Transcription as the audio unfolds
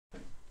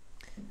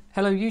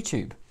Hello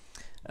YouTube.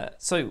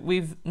 So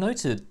we've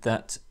noted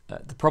that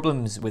the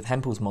problems with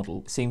Hempel's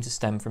model seem to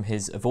stem from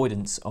his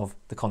avoidance of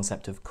the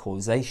concept of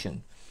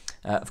causation.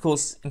 Of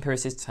course,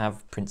 empiricists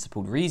have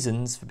principled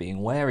reasons for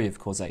being wary of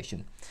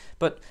causation,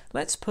 but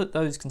let's put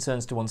those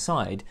concerns to one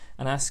side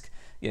and ask,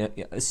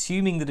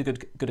 assuming that a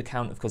good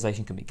account of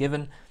causation can be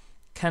given,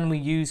 can we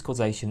use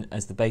causation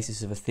as the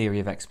basis of a theory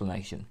of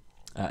explanation?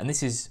 And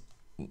this is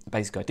the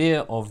basic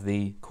idea of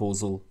the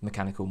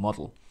Causal-Mechanical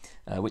model,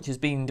 which has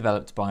been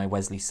developed by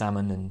Wesley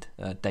Salmon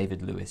and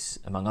David Lewis,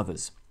 among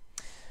others.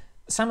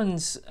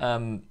 Salmon's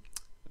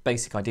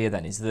basic idea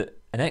then is that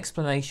an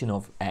explanation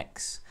of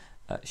X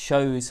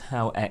shows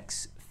how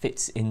X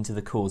fits into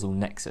the causal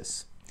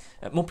nexus.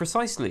 More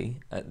precisely,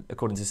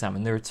 according to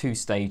Salmon, there are two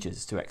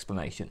stages to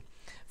explanation.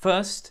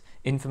 First,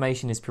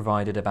 information is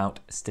provided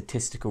about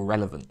statistical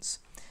relevance.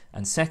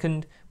 And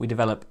second, we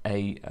develop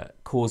a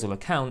causal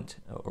account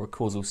or a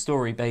causal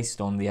story based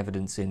on the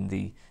evidence in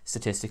the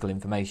statistical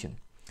information.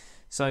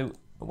 So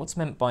what's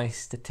meant by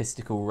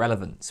statistical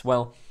relevance?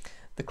 Well,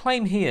 the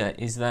claim here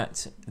is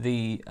that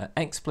the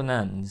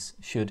explanans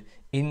should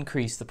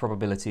increase the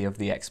probability of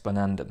the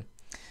explanandum.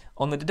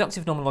 On the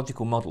deductive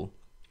nomological model,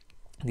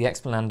 the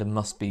explanandum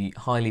must be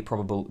highly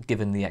probable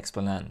given the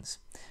explanans.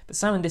 But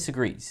Salmon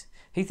disagrees.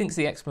 He thinks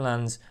the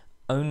explanans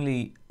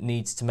only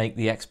needs to make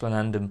the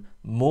explanandum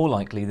more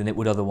likely than it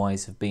would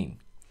otherwise have been.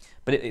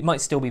 But it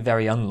might still be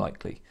very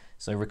unlikely.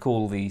 So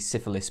recall the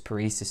syphilis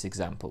paresis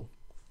example.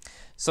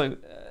 So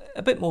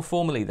a bit more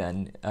formally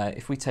then,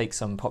 if we take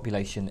some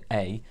population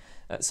A,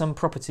 some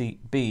property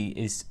B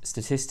is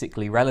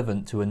statistically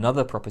relevant to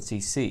another property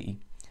C,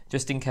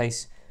 just in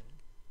case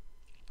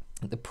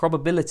the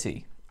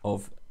probability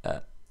of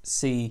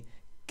C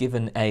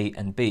given A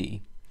and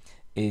B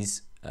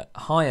is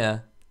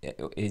higher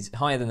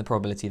than the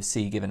probability of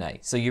C given A.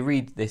 So you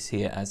read this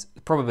here as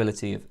the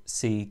probability of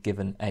C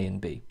given A and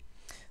B.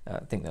 I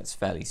think that's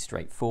fairly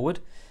straightforward.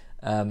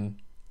 And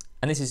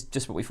this is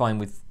just what we find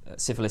with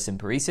syphilis and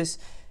paresis.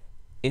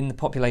 In the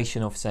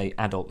population of, say,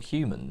 adult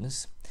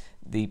humans,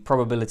 the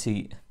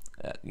probability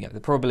that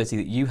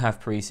you have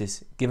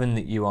paresis given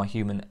that you are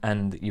human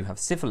and that you have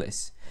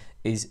syphilis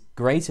is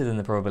greater than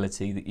the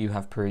probability that you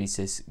have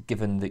paresis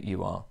given that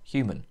you are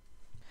human.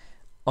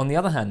 On the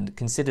other hand,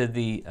 consider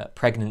the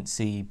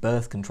pregnancy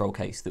birth control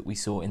case that we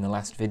saw in the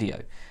last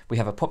video. We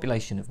have a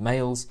population of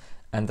males,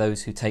 and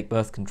those who take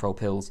birth control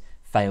pills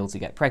fail to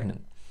get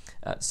pregnant.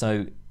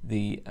 So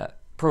the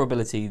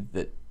probability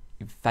that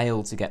you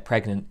fail to get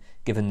pregnant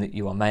given that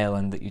you are male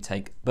and that you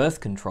take birth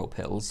control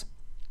pills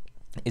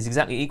is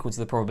exactly equal to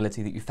the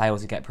probability that you fail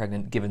to get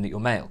pregnant given that you're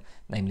male.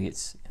 Namely,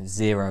 it's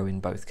 0 in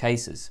both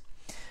cases.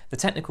 The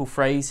technical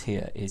phrase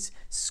here is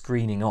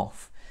screening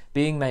off.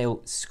 Being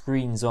male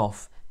screens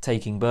off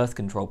taking birth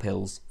control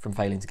pills from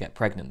failing to get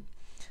pregnant.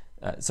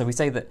 So we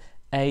say that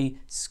A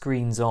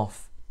screens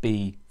off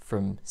B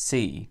from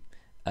C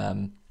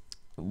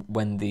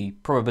when the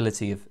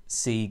probability of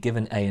C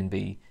given A and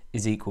B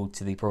is equal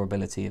to the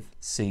probability of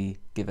C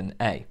given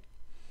A.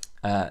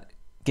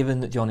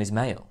 Given that John is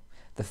male,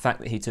 the fact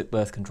that he took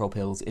birth control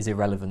pills is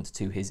irrelevant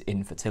to his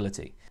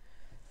infertility.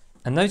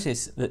 And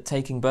notice that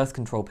taking birth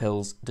control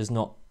pills does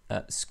not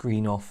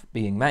screen off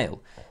being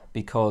male,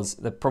 because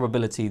the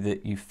probability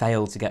that you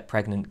fail to get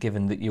pregnant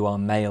given that you are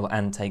male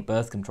and take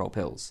birth control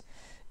pills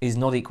is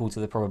not equal to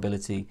the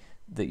probability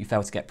that you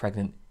fail to get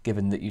pregnant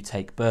given that you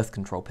take birth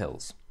control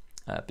pills,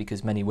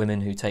 because many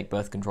women who take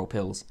birth control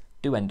pills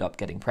do end up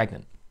getting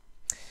pregnant.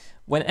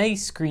 When A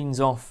screens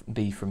off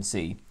B from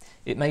C,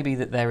 it may be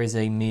that there is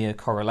a mere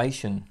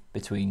correlation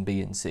between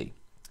B and C,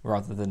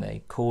 rather than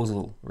a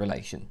causal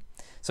relation.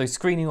 So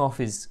screening off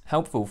is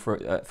helpful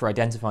for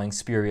identifying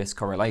spurious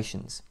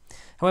correlations.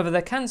 However,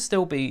 there can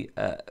still be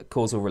a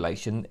causal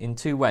relation in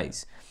two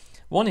ways.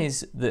 One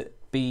is that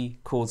B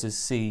causes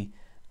C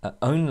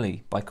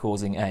only by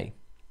causing A,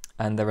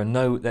 and there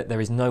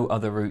is no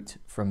other route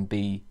from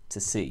B to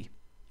C.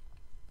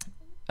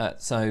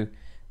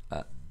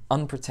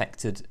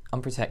 Unprotected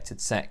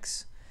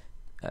sex,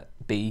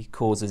 B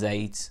causes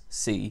AIDS,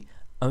 C,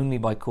 only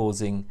by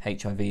causing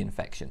HIV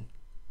infection.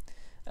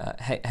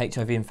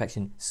 HIV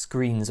infection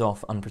screens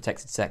off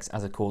unprotected sex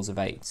as a cause of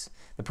AIDS.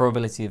 The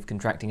probability of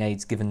contracting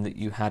AIDS given that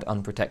you had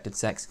unprotected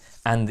sex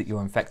and that you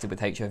are infected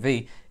with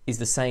HIV is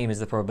the same as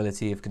the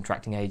probability of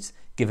contracting AIDS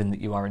given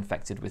that you are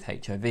infected with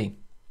HIV.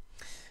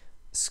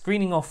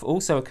 Screening off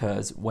also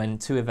occurs when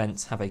two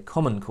events have a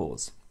common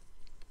cause.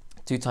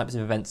 Two types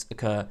of events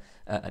occur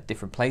at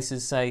different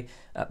places, say,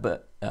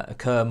 but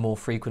occur more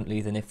frequently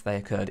than if they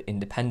occurred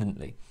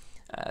independently.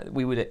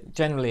 We would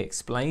generally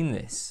explain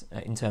this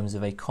in terms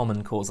of a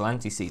common causal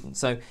antecedent.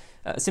 So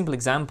a simple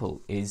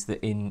example is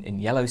that in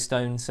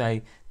Yellowstone,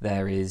 say,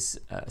 there is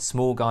a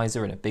small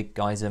geyser and a big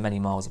geyser many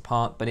miles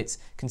apart, but it's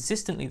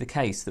consistently the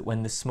case that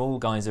when the small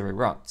geyser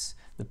erupts,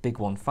 the big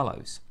one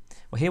follows.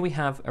 Well, here we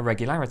have a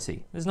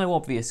regularity. There's no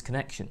obvious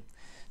connection.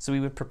 So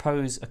we would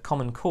propose a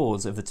common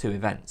cause of the two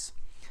events.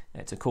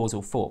 It's a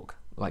causal fork,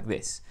 like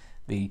this.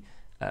 The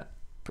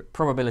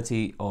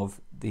probability of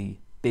the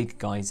big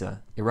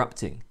geyser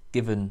erupting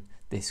given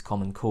this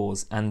common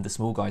cause and the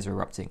small geyser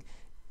erupting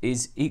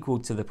is equal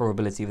to the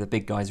probability of the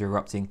big geyser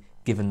erupting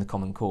given the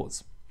common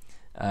cause.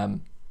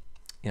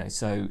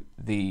 So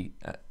the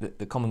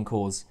common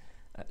cause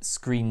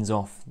screens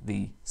off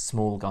the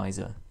small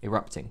geyser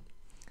erupting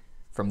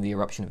from the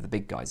eruption of the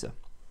big geyser.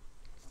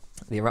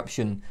 The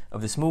eruption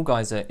of the small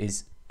geyser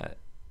is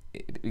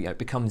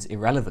becomes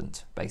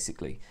irrelevant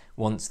basically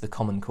once the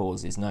common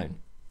cause is known.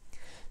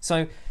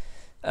 So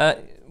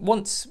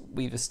once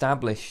we've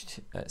established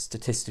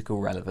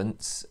statistical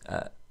relevance,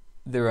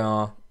 there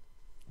are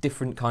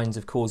different kinds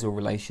of causal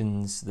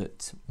relations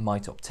that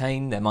might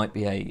obtain. There might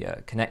be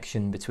a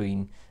connection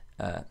between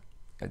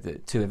the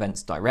two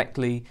events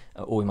directly,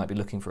 or we might be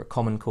looking for a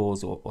common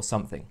cause or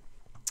something.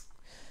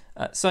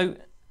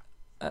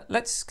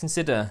 Let's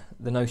consider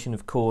the notion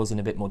of cause in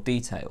a bit more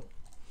detail.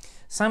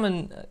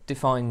 Salmon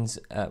defines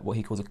what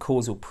he calls a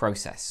causal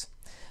process.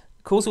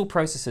 Causal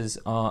processes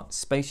are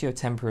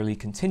spatio-temporally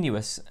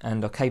continuous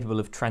and are capable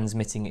of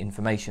transmitting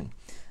information.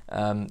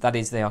 That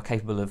is, they are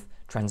capable of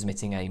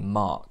transmitting a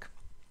mark.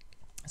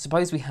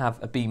 Suppose we have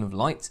a beam of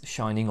light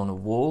shining on a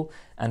wall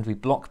and we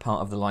block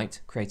part of the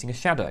light, creating a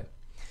shadow.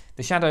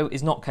 The shadow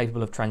is not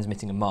capable of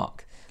transmitting a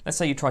mark. Let's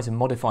say you try to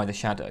modify the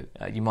shadow.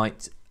 You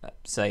might,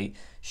 say,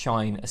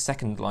 shine a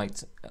second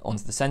light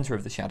onto the center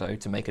of the shadow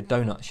to make a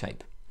donut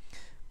shape.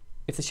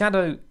 If the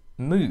shadow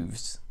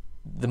moves,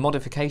 the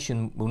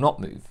modification will not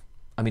move.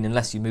 I mean,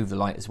 unless you move the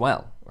light as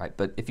well, right?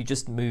 But if you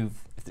just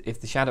move, if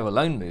the shadow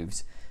alone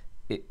moves,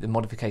 the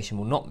modification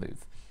will not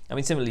move. I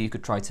mean, similarly, you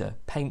could try to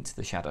paint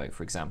the shadow,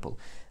 for example.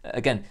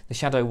 Again, the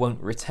shadow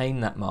won't retain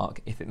that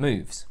mark if it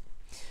moves.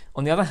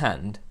 On the other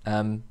hand,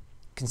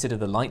 consider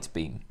the light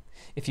beam.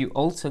 If you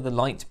alter the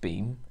light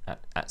beam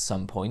at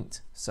some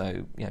point,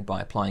 so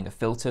by applying a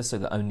filter so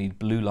that only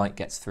blue light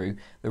gets through,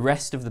 the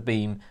rest of the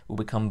beam will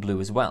become blue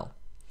as well.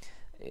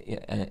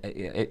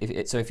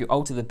 So if you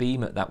alter the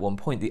beam at that one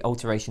point, the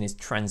alteration is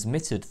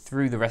transmitted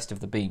through the rest of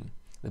the beam.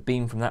 The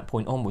beam from that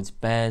point onwards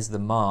bears the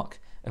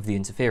mark of the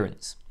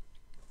interference.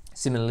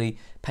 Similarly,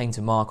 paint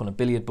a mark on a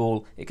billiard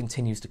ball, it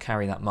continues to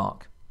carry that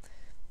mark.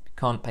 You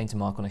can't paint a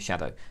mark on a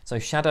shadow. So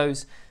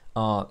shadows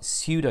are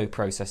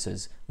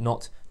pseudo-processes,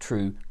 not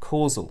true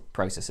causal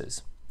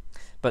processes.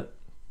 But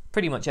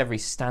pretty much every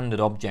standard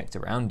object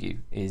around you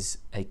is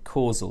a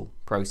causal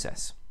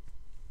process.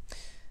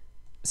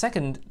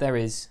 Second, there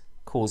is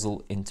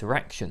causal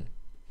interaction.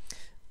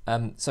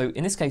 So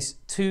in this case,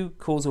 two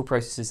causal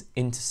processes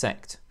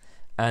intersect,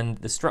 and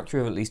the structure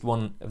of at least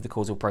one of the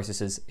causal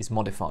processes is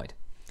modified.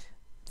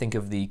 Think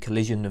of the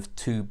collision of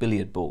two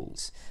billiard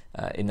balls.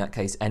 In that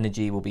case,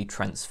 energy will be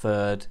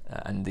transferred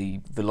and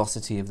the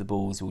velocity of the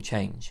balls will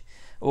change.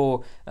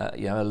 Or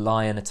a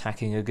lion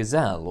attacking a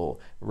gazelle, or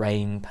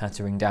rain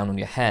pattering down on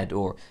your head,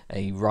 or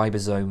a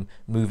ribosome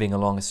moving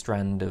along a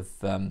strand of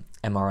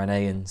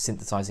mRNA and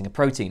synthesizing a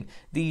protein.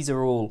 These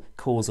are all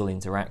causal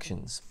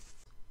interactions.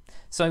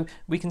 So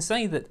we can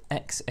say that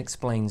X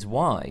explains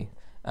Y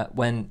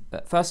when,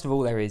 first of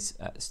all, there is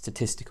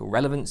statistical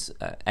relevance.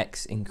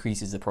 X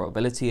increases the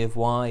probability of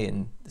Y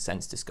in the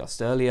sense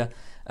discussed earlier.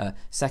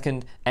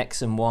 Second,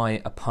 X and Y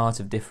are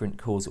part of different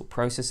causal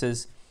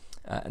processes.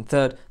 And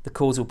third, the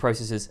causal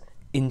processes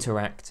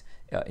interact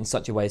in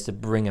such a way as to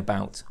bring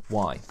about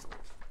Y.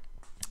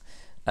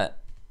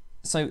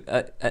 So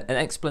an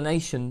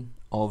explanation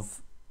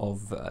of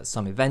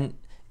some event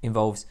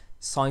involves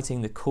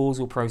citing the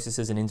causal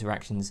processes and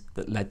interactions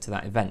that led to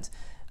that event.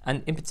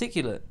 And in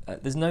particular,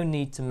 there's no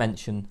need to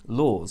mention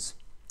laws.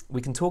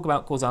 We can talk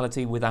about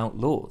causality without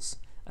laws.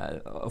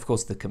 Of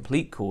course, the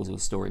complete causal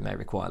story may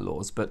require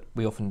laws, but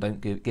we often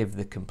don't give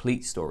the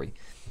complete story.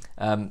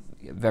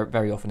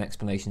 Very often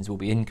explanations will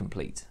be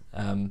incomplete,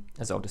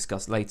 as I'll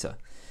discuss later.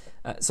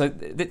 So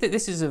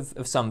this is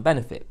of some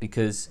benefit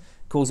because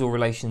causal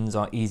relations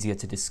are easier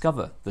to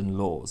discover than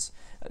laws.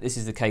 This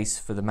is the case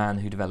for the man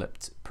who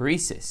developed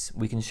paresis.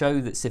 We can show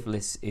that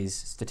syphilis is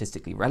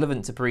statistically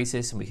relevant to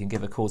paresis, and we can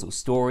give a causal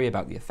story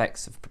about the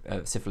effects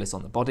of syphilis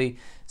on the body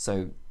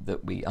so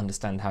that we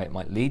understand how it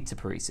might lead to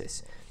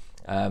paresis.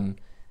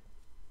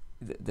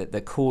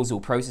 The causal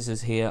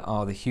processes here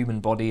are the human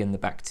body and the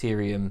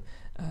bacterium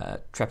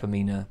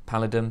Treponema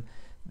pallidum.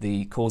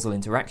 The causal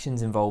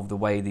interactions involve the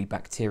way the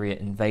bacteria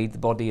invade the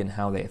body and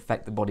how they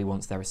affect the body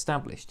once they're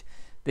established.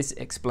 This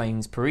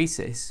explains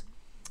paresis.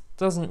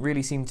 Doesn't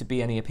really seem to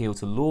be any appeal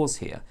to laws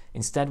here.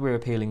 Instead, we're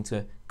appealing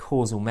to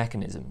causal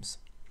mechanisms.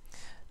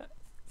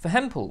 For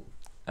Hempel,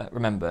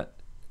 remember,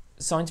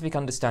 scientific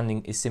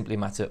understanding is simply a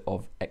matter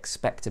of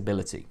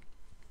expectability.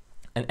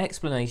 An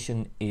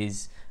explanation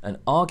is an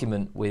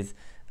argument with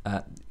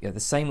the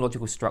same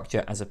logical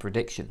structure as a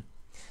prediction.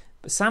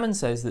 But Salmon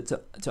says that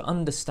to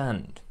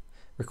understand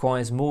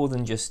requires more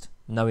than just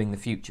knowing the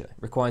future,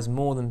 requires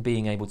more than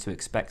being able to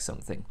expect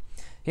something.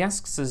 He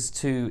asks us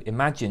to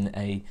imagine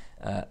a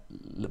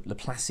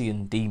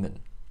Laplacian demon,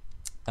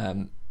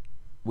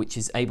 which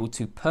is able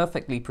to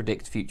perfectly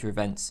predict future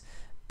events,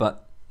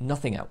 but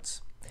nothing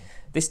else.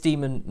 This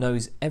demon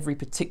knows every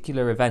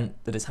particular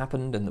event that has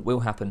happened and that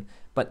will happen,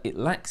 but it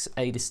lacks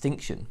a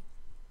distinction.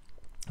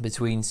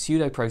 between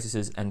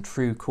pseudo-processes and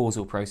true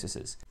causal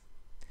processes.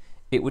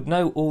 It would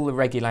know all the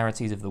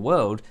regularities of the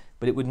world,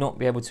 but it would not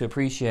be able to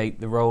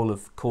appreciate the role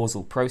of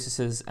causal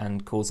processes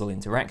and causal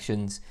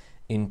interactions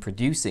in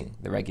producing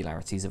the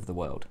regularities of the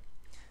world.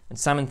 And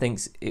Salmon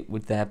thinks it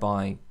would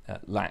thereby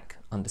lack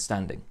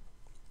understanding.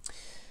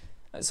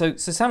 So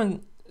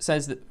Salmon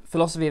says that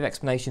philosophy of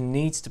explanation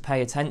needs to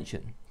pay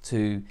attention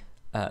to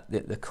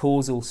the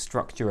causal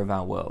structure of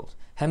our world.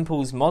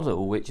 Hempel's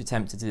model, which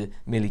attempted to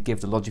merely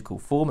give the logical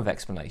form of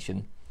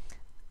explanation,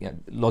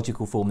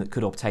 logical form that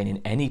could obtain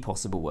in any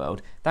possible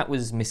world, that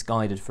was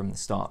misguided from the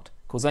start.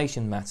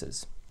 Causation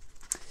matters.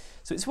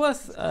 So it's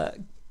worth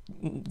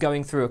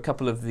going through a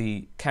couple of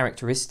the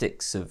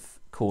characteristics of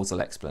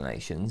causal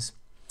explanations.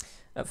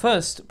 At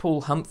first,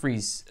 Paul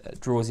Humphreys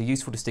draws a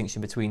useful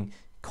distinction between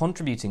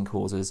contributing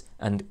causes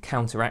and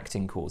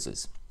counteracting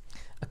causes.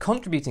 A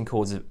contributing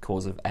cause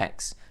of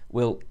X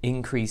will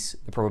increase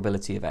the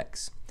probability of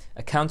X.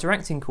 A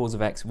counteracting cause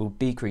of X will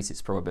decrease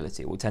its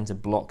probability. It will tend to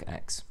block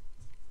X.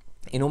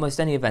 In almost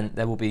any event,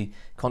 there will be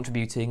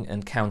contributing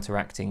and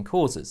counteracting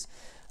causes.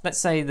 Let's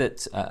say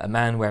that a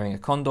man wearing a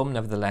condom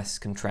nevertheless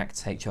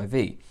contracts HIV.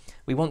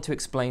 We want to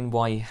explain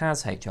why he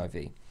has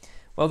HIV.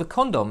 Well, the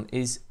condom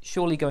is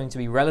surely going to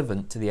be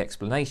relevant to the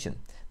explanation.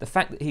 The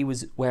fact that he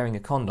was wearing a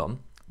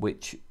condom,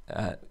 which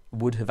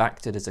would have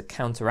acted as a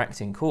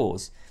counteracting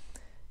cause,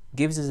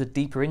 gives us a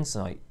deeper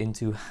insight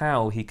into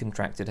how he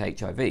contracted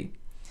HIV.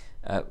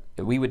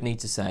 We would need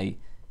to say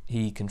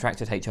he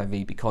contracted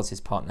HIV because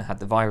his partner had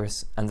the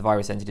virus and the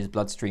virus entered his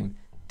bloodstream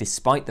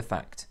despite the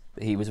fact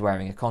that he was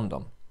wearing a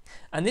condom.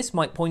 And this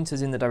might point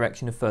us in the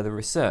direction of further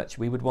research.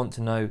 We would want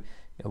to know,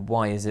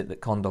 why is it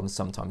that condoms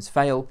sometimes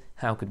fail,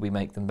 how could we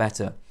make them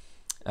better,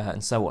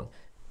 and so on.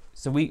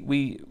 So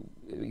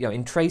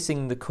in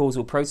tracing the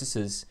causal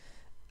processes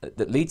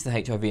that lead to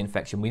the HIV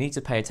infection, we need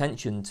to pay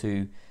attention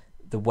to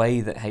the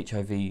way that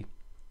HIV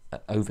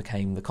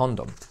overcame the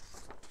condom.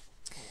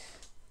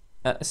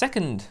 A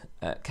second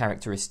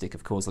characteristic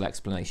of causal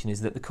explanation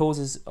is that the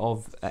causes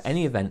of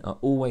any event are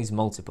always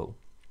multiple.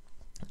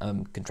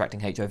 Contracting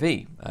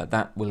HIV,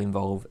 that will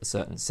involve a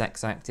certain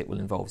sex act, it will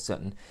involve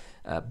certain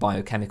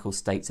biochemical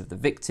states of the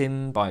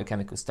victim,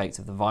 biochemical states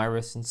of the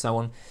virus, and so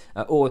on.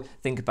 Or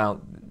think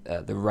about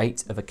the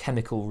rate of a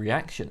chemical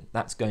reaction.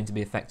 That's going to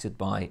be affected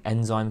by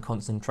enzyme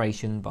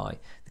concentration, by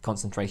the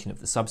concentration of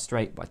the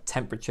substrate, by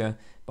temperature,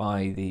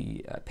 by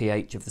the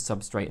pH of the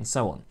substrate, and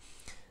so on.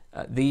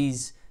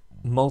 These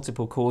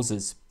multiple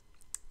causes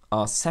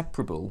are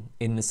separable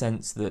in the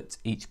sense that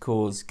each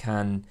cause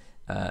can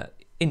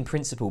in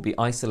principle be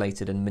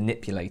isolated and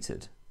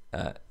manipulated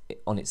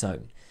on its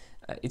own.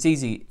 It's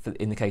easy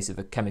in the case of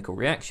a chemical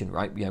reaction,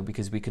 right?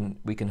 Because we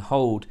can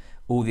hold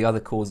all the other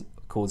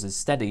causes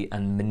steady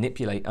and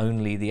manipulate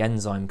only the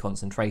enzyme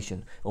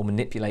concentration or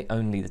manipulate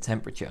only the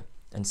temperature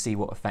and see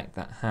what effect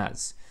that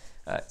has.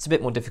 It's a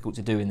bit more difficult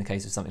to do in the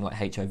case of something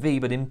like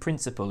HIV, but in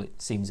principle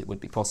it seems it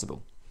would be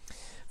possible.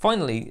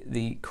 Finally,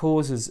 the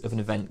causes of an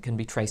event can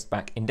be traced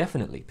back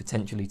indefinitely,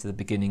 potentially to the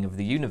beginning of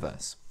the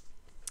universe.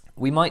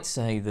 We might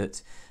say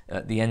that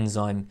the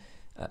enzyme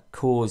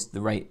caused the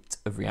rate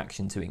of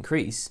reaction to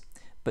increase,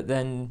 but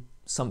then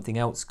something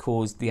else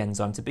caused the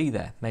enzyme to be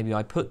there. Maybe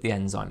I put the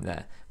enzyme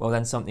there. Well,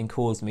 then something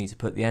caused me to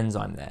put the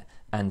enzyme there,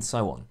 and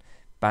so on,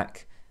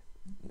 back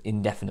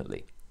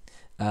indefinitely.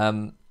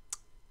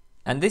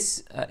 And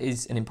this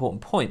is an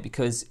important point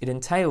because it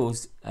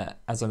entails,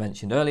 as I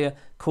mentioned earlier,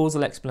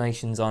 causal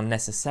explanations are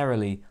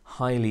necessarily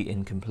highly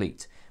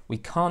incomplete. We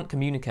can't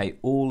communicate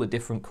all the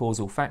different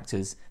causal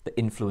factors that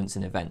influence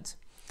an event.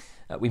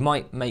 We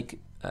might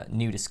make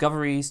new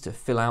discoveries to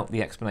fill out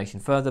the explanation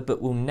further, but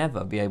we'll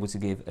never be able to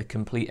give a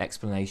complete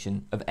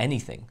explanation of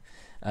anything.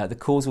 The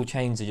causal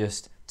chains are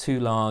just too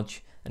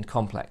large and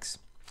complex.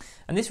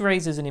 And this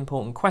raises an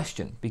important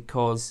question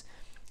because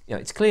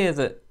it's clear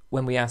that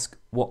when we ask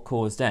what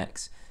caused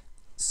X,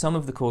 some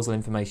of the causal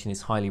information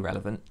is highly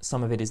relevant,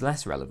 some of it is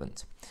less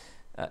relevant.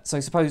 So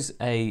suppose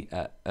a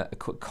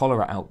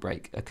cholera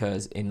outbreak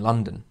occurs in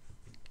London,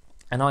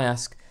 and I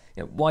ask,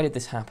 why did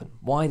this happen?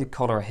 Why did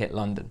cholera hit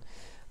London?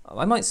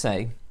 I might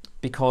say,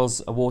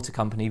 because a water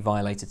company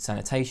violated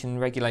sanitation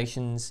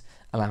regulations,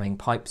 allowing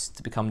pipes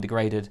to become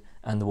degraded,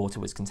 and the water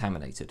was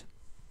contaminated.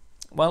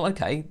 Well,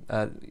 okay,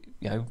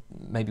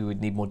 maybe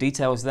we'd need more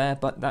details there,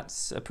 but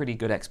that's a pretty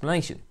good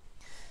explanation.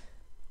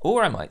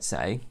 Or I might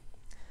say,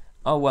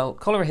 oh well,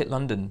 cholera hit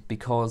London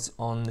because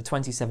on the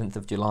 27th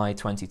of July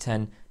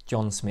 2010,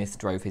 John Smith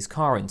drove his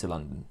car into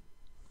London.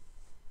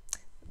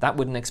 That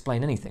wouldn't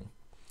explain anything.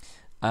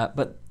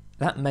 But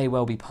that may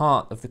well be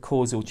part of the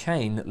causal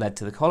chain that led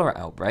to the cholera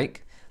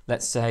outbreak.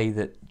 Let's say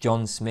that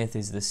John Smith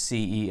is the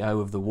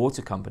CEO of the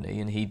water company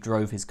and he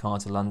drove his car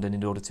to London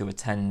in order to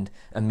attend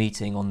a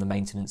meeting on the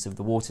maintenance of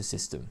the water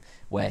system,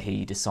 where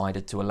he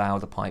decided to allow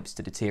the pipes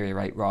to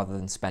deteriorate rather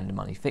than spend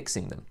money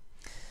fixing them.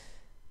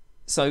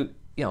 So,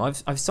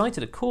 I've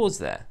cited a cause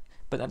there,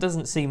 but that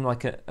doesn't seem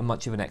like a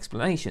much of an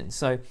explanation.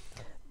 So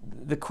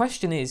the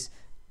question is,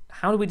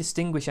 how do we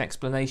distinguish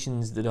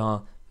explanations that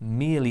are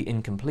merely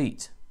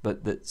incomplete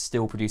but that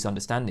still produce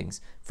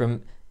understandings,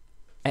 from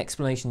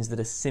explanations that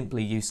are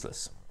simply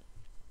useless?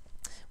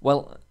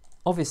 Well,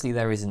 obviously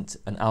there isn't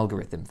an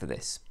algorithm for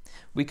this.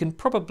 We can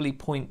probably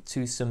point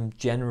to some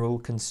general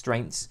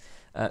constraints.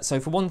 So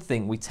for one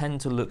thing, we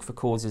tend to look for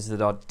causes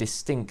that are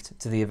distinct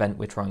to the event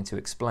we're trying to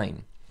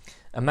explain.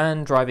 A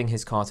man driving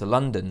his car to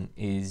London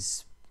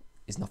is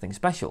nothing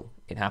special.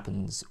 It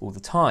happens all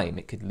the time.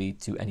 It could lead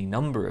to any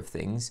number of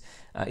things.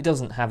 It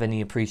doesn't have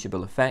any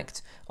appreciable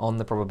effect on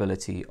the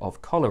probability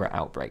of cholera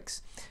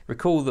outbreaks.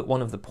 Recall that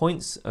one of the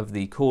points of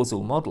the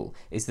causal model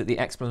is that the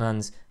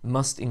explanans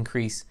must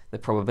increase the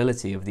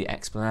probability of the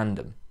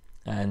explanandum.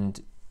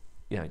 And,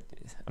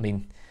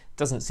 it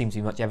doesn't seem to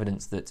be much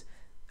evidence that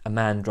a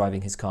man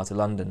driving his car to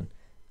London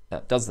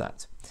does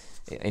that.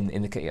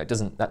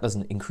 That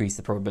doesn't increase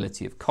the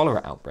probability of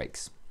cholera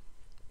outbreaks.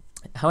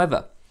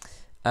 However,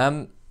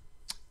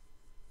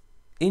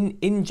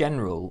 in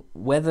general,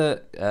 whether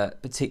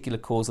particular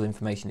causal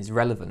information is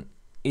relevant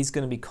is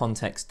going to be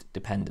context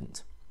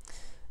dependent.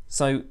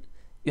 So,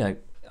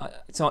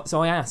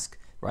 so I ask,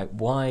 right,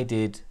 why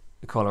did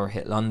the cholera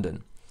hit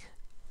London?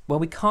 Well,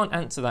 we can't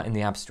answer that in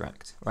the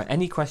abstract, right?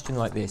 Any question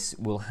like this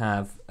will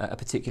have a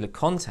particular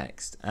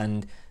context,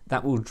 and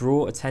that will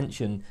draw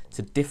attention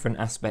to different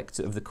aspects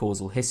of the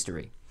causal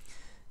history.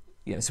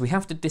 So we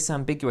have to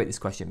disambiguate this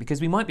question,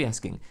 because we might be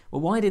asking,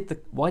 well, why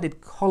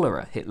did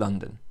cholera hit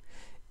London?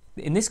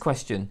 In this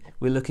question,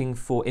 we're looking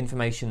for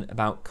information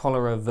about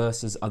cholera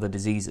versus other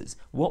diseases.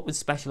 What was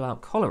special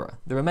about cholera?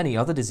 There are many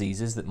other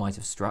diseases that might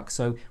have struck,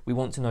 so we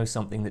want to know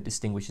something that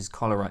distinguishes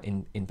cholera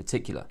in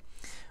particular.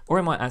 Or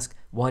I might ask,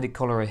 why did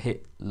cholera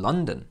hit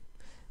London?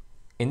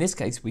 In this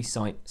case, we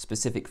cite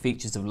specific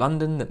features of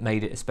London that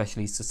made it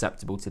especially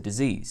susceptible to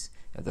disease.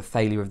 The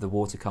failure of the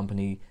water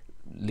company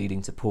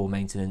leading to poor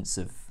maintenance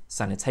of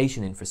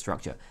sanitation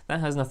infrastructure. That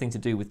has nothing to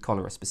do with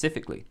cholera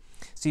specifically.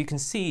 So you can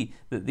see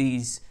that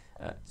these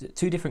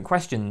two different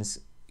questions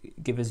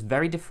give us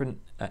very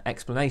different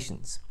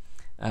explanations.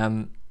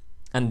 And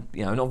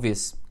an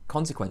obvious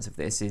consequence of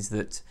this is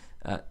that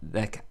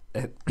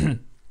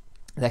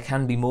there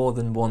can be more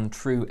than one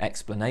true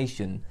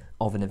explanation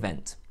of an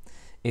event.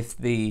 If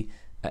the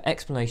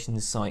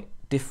explanations cite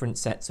different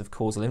sets of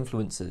causal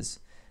influences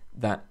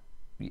that,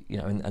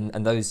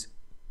 and those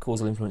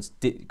causal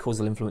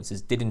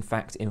influences did in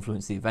fact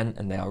influence the event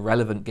and they are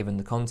relevant given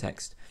the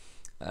context,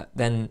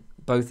 then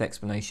both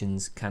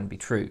explanations can be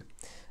true.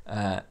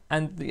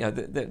 And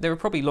there are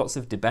probably lots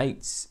of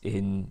debates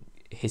in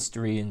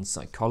history and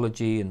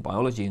psychology and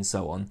biology and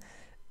so on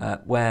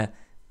where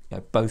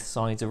both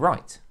sides are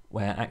right,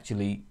 where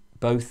actually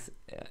both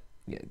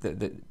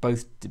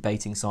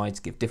debating sides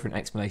give different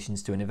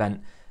explanations to an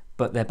event,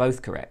 but they're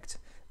both correct.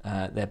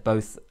 They've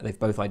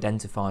both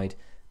identified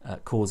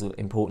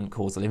important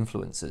causal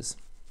influences.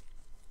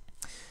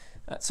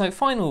 So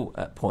final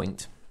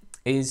point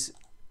is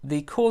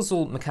the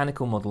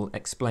causal-mechanical model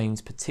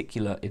explains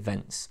particular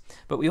events,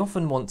 but we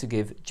often want to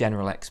give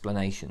general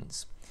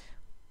explanations.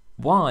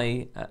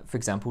 Why, for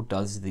example,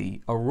 does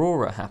the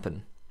aurora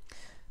happen?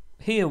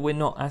 Here we're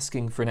not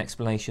asking for an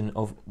explanation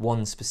of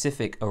one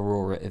specific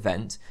aurora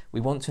event. We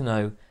want to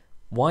know,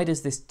 why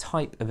does this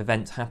type of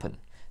event happen,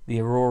 the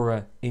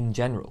aurora in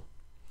general?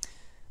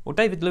 Well,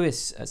 David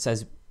Lewis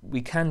says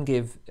we can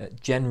give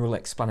general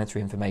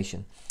explanatory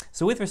information.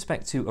 So with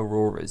respect to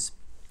auroras,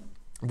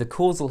 the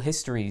causal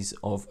histories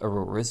of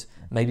auroras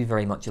may be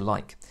very much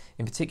alike,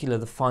 in particular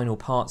the final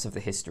parts of the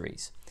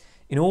histories.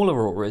 In all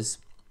auroras,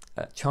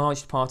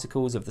 charged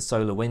particles of the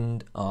solar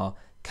wind are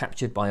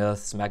captured by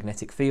Earth's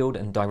magnetic field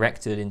and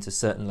directed into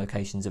certain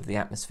locations of the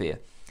atmosphere.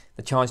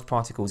 The charged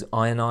particles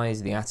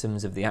ionize the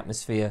atoms of the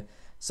atmosphere,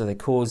 so they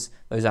cause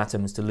those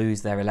atoms to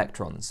lose their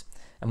electrons.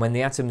 And when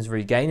the atoms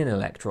regain an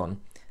electron,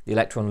 the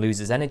electron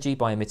loses energy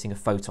by emitting a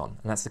photon,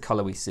 and that's the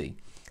colour we see.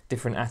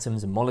 Different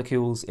atoms and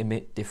molecules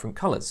emit different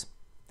colours.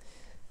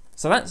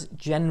 So that's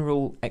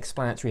general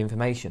explanatory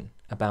information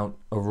about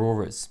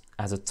auroras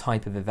as a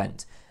type of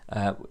event.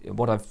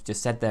 What I've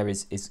just said there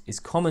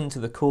is common to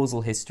the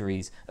causal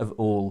histories of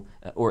all,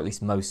 or at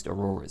least most,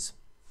 auroras.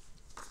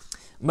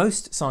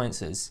 Most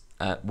sciences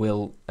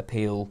will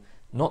appeal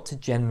not to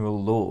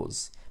general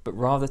laws, but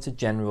rather to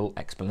general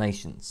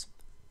explanations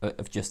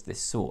of just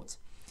this sort.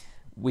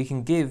 We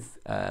can give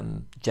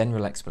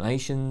general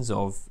explanations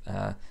of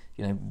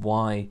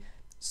why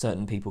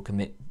certain people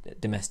commit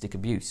domestic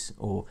abuse,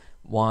 or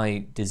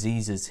why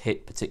diseases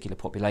hit particular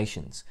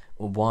populations,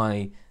 or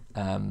why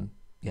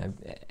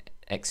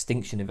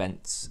extinction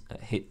events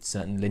hit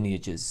certain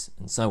lineages,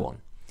 and so on.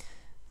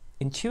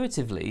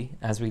 Intuitively,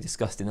 as we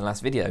discussed in the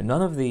last video,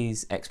 none of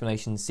these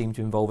explanations seem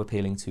to involve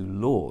appealing to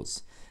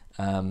laws.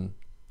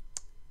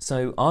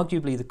 So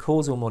arguably the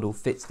causal model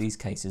fits these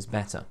cases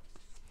better.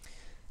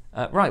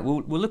 Right,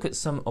 we'll look at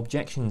some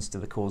objections to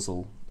the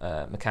causal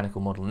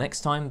mechanical model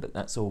next time, but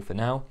that's all for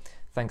now.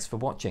 Thanks for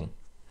watching.